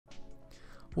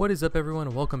What is up, everyone,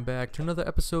 and welcome back to another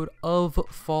episode of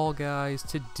Fall Guys.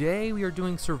 Today we are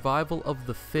doing survival of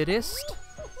the fittest,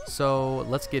 so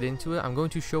let's get into it. I'm going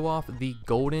to show off the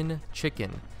golden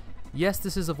chicken. Yes,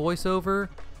 this is a voiceover.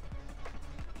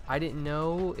 I didn't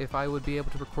know if I would be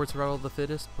able to record survival of the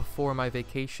fittest before my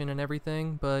vacation and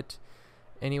everything, but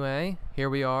anyway, here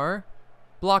we are.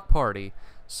 Block party.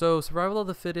 So survival of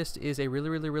the fittest is a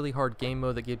really hard game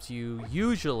mode that gives you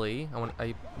usually,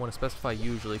 I want to specify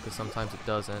usually because sometimes it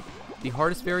doesn't, the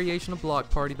hardest variation of block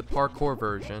party, the parkour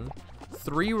version,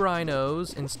 3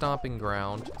 rhinos in stomping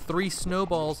ground, 3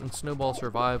 snowballs in snowball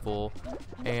survival,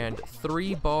 and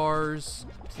 3 bars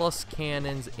plus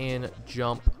cannons in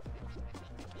jump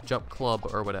club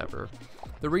or whatever.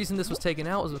 The reason this was taken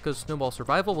out was because Snowball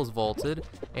Survival was vaulted,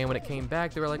 and when it came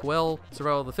back, they were like, well,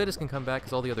 Survival of the Fittest can come back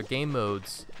because all the other game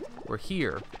modes were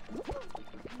here.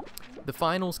 The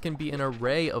finals can be an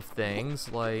array of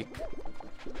things, like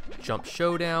Jump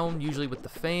Showdown, usually with the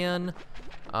fan.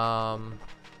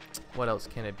 What else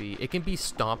can it be? It can be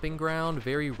Stomping Ground,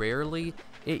 very rarely.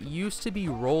 It used to be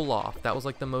Roll Off. That was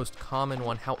like the most common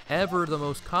one. However, the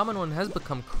most common one has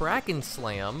become Kraken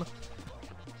Slam.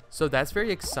 So that's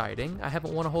very exciting. I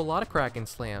haven't won a whole lot of Kraken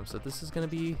Slams, so this is gonna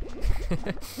be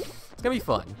it's gonna be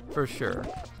fun for sure.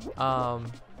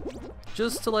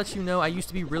 Just to let you know, I used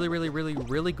to be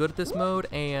really good at this mode,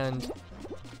 and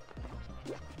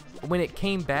when it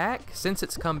came back, since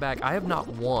it's come back, I have not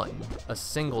won a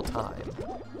single time.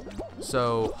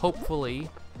 So hopefully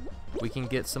we can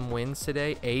get some wins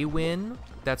today. A win.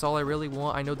 That's all I really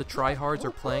want. I know the tryhards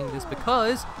are playing this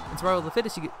because in Survival of the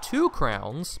Fittest you get 2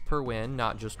 crowns per win,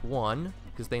 not just 1,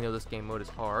 because they know this game mode is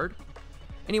hard.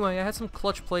 Anyway, I had some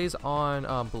clutch plays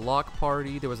on Block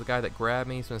Party. There was a guy that grabbed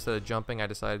me, so instead of jumping, I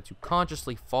decided to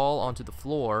consciously fall onto the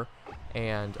floor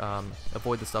and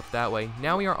avoid the stuff that way.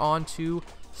 Now we are on to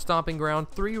Stomping Ground.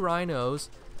 3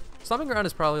 rhinos. Stomping Ground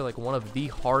is probably like one of the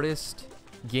hardest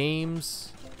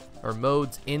games or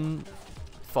modes in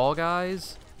Fall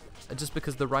Guys, just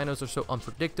because the rhinos are so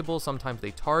unpredictable. Sometimes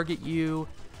they target you.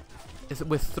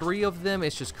 With 3 of them,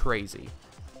 it's just crazy.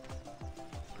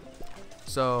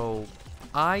 So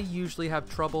I usually have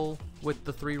trouble with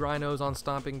the 3 rhinos on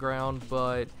Stomping Ground,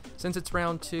 but since it's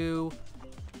round 2,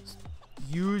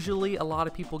 usually a lot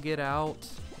of people get out.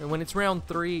 And when it's round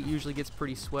 3, it usually gets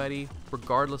pretty sweaty,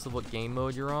 regardless of what game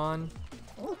mode you're on.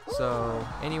 So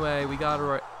anyway, we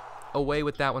got away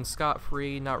with that one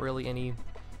scot-free. Not really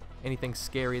anything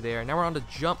scary there. Now we're on to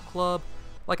Jump Club.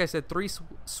 Like I said, 3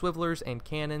 swivelers and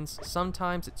cannons.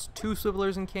 Sometimes it's 2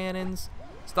 swivelers and cannons.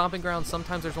 Stomping Ground,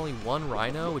 sometimes there's only 1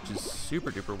 rhino, which is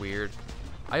super duper weird.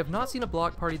 I have not seen a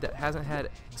block party that hasn't had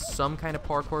some kind of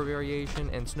parkour variation,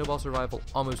 and Snowball Survival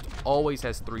almost always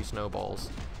has 3 snowballs.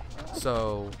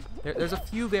 So there's a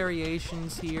few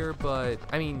variations here, but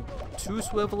I mean, 2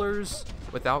 swivelers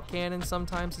without cannons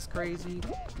sometimes is crazy.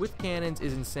 With cannons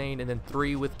is insane, and then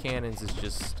 3 with cannons is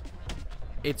just,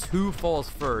 it's who falls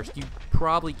first. You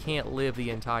probably can't live the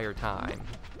entire time.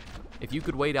 If you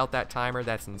could wait out that timer,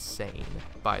 that's insane,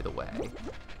 by the way.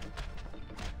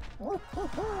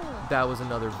 That was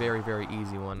another very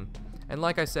easy one. And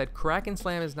like I said, Kraken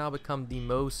Slam has now become the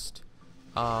most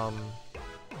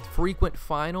frequent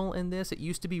final in this. It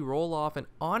used to be roll-off, and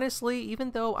honestly,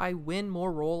 even though I win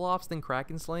more roll-offs than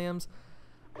Kraken Slams,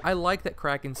 I like that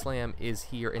Kraken Slam is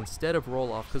here instead of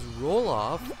roll-off, because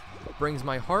roll-off brings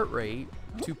my heart rate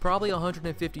to probably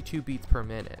 152 beats per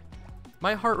minute.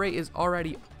 My heart rate is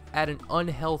already at an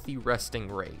unhealthy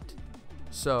resting rate.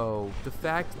 So the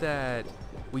fact that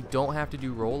we don't have to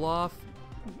do roll-off,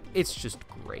 it's just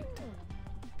great.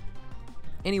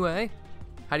 Anyway,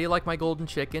 how do you like my golden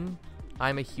chicken?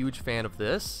 I'm a huge fan of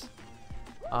this.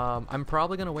 I'm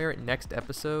probably going to wear it next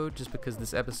episode just because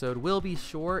this episode will be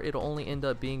short. It'll only end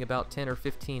up being about 10 or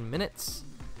 15 minutes.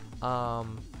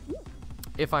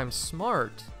 If I'm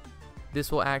smart,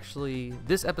 this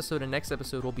episode and next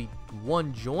episode will be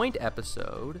one joint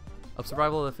episode of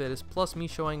Survival of the Fittest, plus me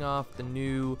showing off the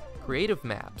new creative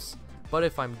maps. But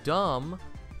if I'm dumb,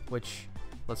 which,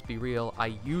 let's be real,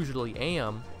 I usually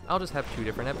am, I'll just have 2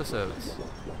 different episodes.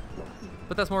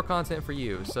 But that's more content for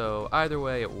you, so either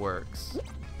way it works.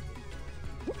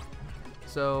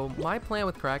 So my plan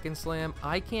with Kraken Slam,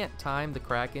 I can't time the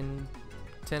Kraken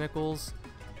tentacles.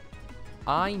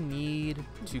 I need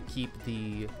to keep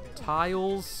the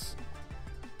tiles,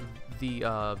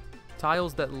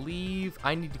 tiles that leave,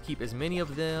 I need to keep as many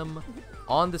of them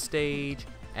on the stage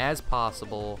as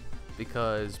possible,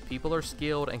 because people are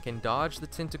skilled and can dodge the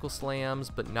tentacle slams,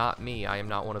 but not me. I am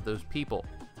not one of those people.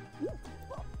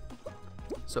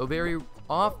 So very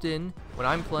often when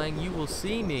I'm playing, you will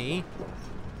see me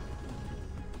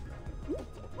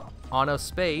on a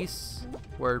space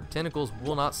where tentacles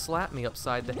will not slap me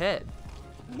upside the head.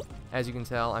 As you can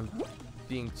tell, I'm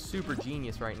being super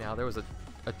genius right now. There was a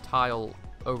tile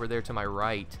over there to my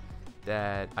right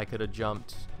that I could have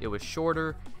jumped. It was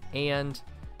shorter, and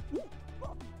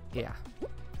yeah.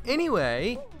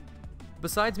 Anyway,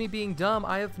 besides me being dumb,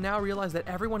 I have now realized that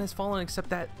everyone has fallen except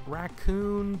that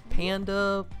raccoon,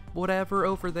 panda, whatever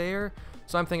over there.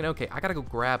 So I'm thinking, okay, I gotta go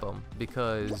grab him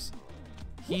because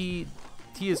he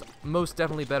is most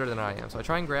definitely better than I am. So I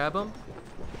try and grab him.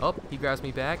 Oh, he grabs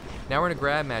me back. Now we're in a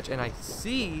grab match, and I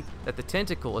see that the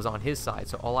tentacle is on his side.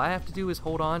 So all I have to do is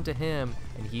hold on to him,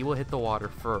 and he will hit the water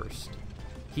first.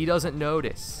 He doesn't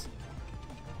notice.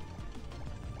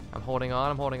 I'm holding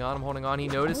on, I'm holding on, I'm holding on. He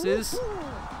notices.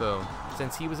 Boom.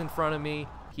 Since he was in front of me,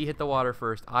 he hit the water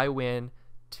first. I win.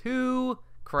 2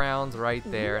 crowns right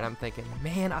there. And I'm thinking,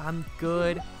 man, I'm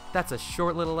good. That's a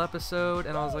short little episode.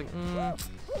 And I was like,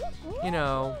 you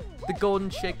know, the golden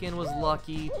chicken was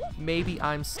lucky. Maybe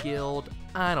I'm skilled.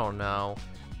 I don't know.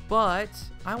 But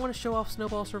I want to show off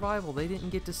Snowball Survival. They didn't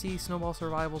get to see Snowball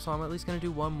Survival, so I'm at least going to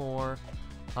do one more.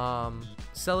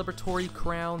 Celebratory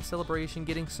crown celebration,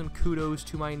 getting some kudos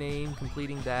to my name,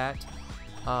 completing that.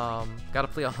 Gotta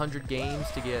play 100 games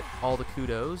to get all the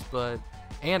kudos,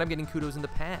 and I'm getting kudos in the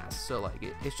past, so like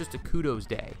it's just a kudos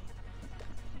day.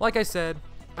 Like I said,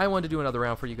 I wanted to do another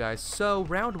round for you guys. So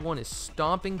round 1 is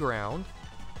stomping ground.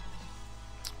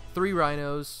 3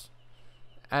 rhinos,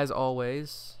 as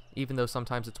always, even though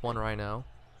sometimes it's 1 rhino.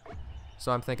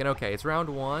 So I'm thinking, okay, it's round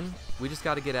 1. We just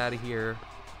got to get out of here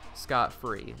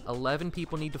scot-free. 11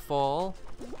 people need to fall.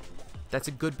 That's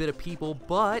a good bit of people,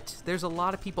 but there's a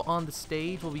lot of people on the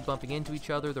stage. We'll be bumping into each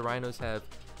other. The rhinos have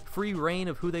free reign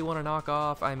of who they want to knock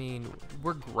off. I mean,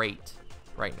 we're great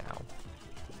right now.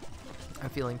 I'm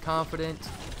feeling confident.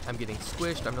 I'm getting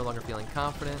squished. I'm no longer feeling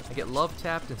confident. I get love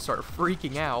tapped and start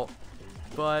freaking out,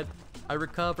 but I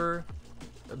recover,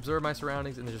 observe my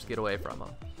surroundings, and then just get away from them.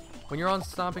 When you're on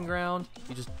stomping ground,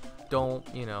 you just don't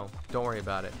worry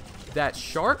about it. That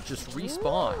shark just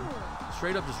respawned.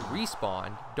 Straight up just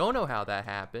respawned. Don't know how that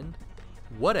happened.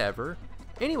 Whatever.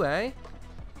 Anyway,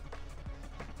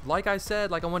 like I said,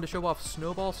 like I wanted to show off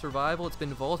Snowball Survival. It's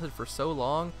been vaulted for so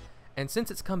long, and since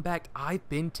it's come back, I've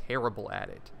been terrible at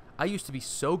it. I used to be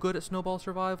so good at Snowball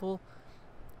Survival.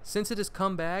 Since it has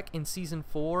come back in Season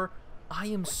 4, I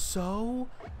am so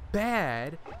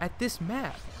bad at this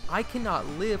map. I cannot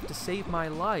live to save my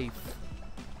life.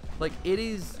 Like, it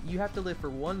is, you have to live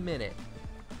for 1 minute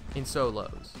in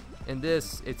solos. In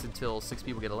this, it's until 6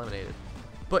 people get eliminated.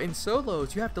 But in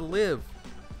solos, you have to live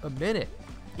a minute.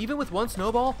 Even with 1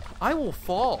 snowball, I will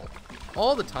fall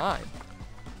all the time.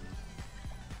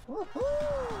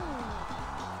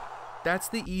 That's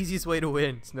the easiest way to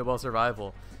win Snowball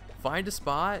Survival. Find a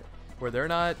spot where they're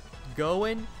not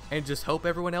going and just hope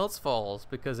everyone else falls,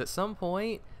 because at some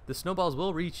point, the snowballs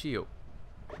will reach you.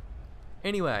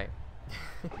 Anyway.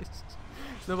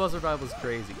 Snowball Survival is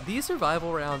crazy. These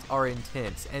survival rounds are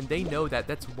intense, and they know that.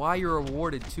 That's why you're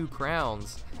awarded 2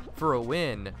 crowns for a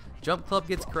win. Jump Club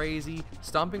gets crazy.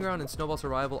 Stomping Ground and Snowball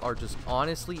Survival are just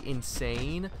honestly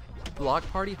insane. Block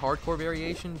Party Hardcore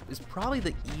Variation is probably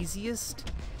the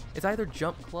easiest. It's either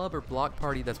Jump Club or Block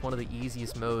Party that's one of the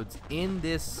easiest modes in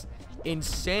this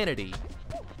insanity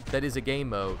that is a game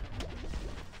mode.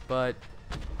 But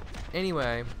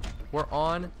anyway, we're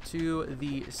on to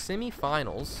the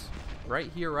semi-finals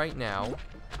right here, right now.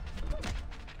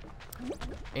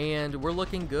 And we're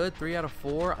looking good. 3 out of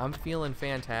 4. I'm feeling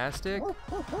fantastic.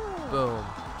 Boom.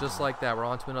 Just like that. We're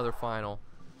on to another final.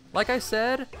 Like I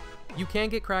said, you can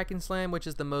get Kraken Slam, which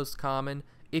is the most common.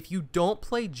 If you don't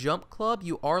play Jump Club,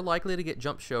 you are likely to get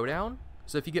Jump Showdown.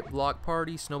 So if you get Block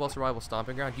Party, Snowball Survival,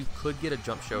 Stomping Ground, you could get a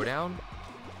Jump Showdown.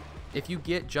 If you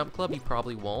get Jump Club, you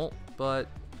probably won't, but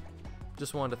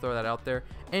just wanted to throw that out there.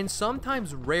 And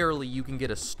sometimes, rarely, you can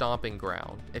get a Stomping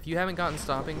Ground. If you haven't gotten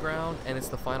Stomping Ground and it's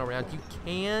the final round, you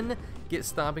can get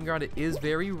Stomping Ground. It is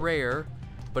very rare,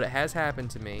 but it has happened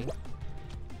to me.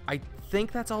 I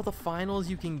think that's all the finals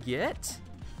you can get?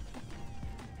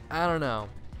 I don't know.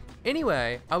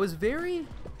 Anyway, I was very...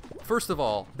 First of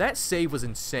all, that save was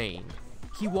insane.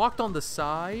 He walked on the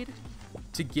side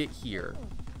to get here.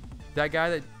 That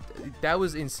guy, that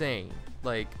was insane.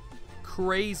 Like,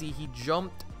 crazy. He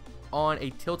jumped on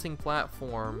a tilting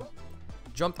platform,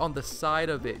 jumped on the side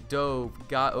of it, dove,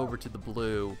 got over to the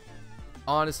blue.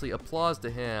 Honestly, applause to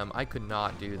him. I could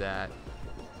not do that.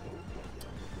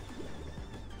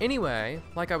 Anyway,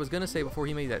 like I was gonna say before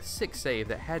he made that sick save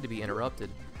that had to be interrupted,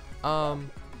 I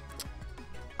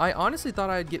honestly thought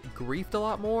I'd get griefed a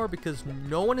lot more because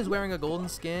no one is wearing a golden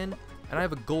skin and I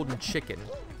have a golden chicken.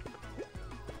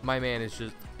 My man is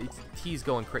just, he's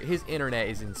going crazy. His internet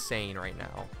is insane right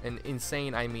now. And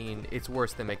insane, I mean, it's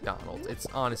worse than McDonald's. It's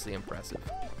honestly impressive.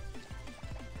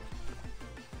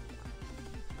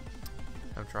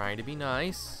 I'm trying to be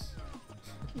nice.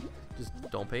 Just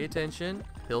don't pay attention.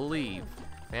 He'll leave.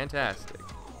 Fantastic.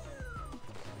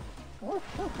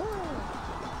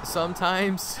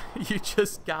 Sometimes you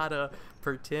just gotta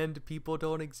pretend people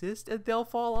don't exist and they'll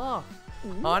fall off.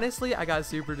 Honestly, I got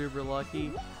super duper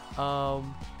lucky.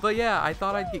 But yeah, I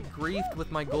thought I'd get griefed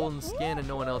with my golden skin and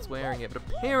no one else wearing it, but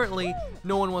apparently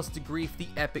no one wants to grief the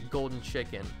epic golden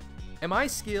chicken. Am I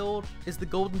skilled? Is the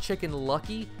golden chicken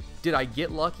lucky? Did I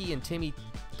get lucky in Timmy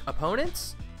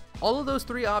opponents? All of those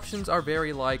 3 options are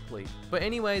very likely. But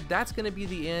anyway, that's going to be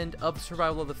the end of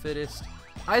Survival of the Fittest.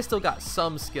 I still got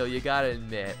some skill, you gotta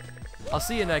admit. I'll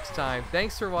see you next time.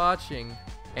 Thanks for watching,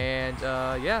 and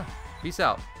yeah, peace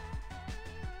out.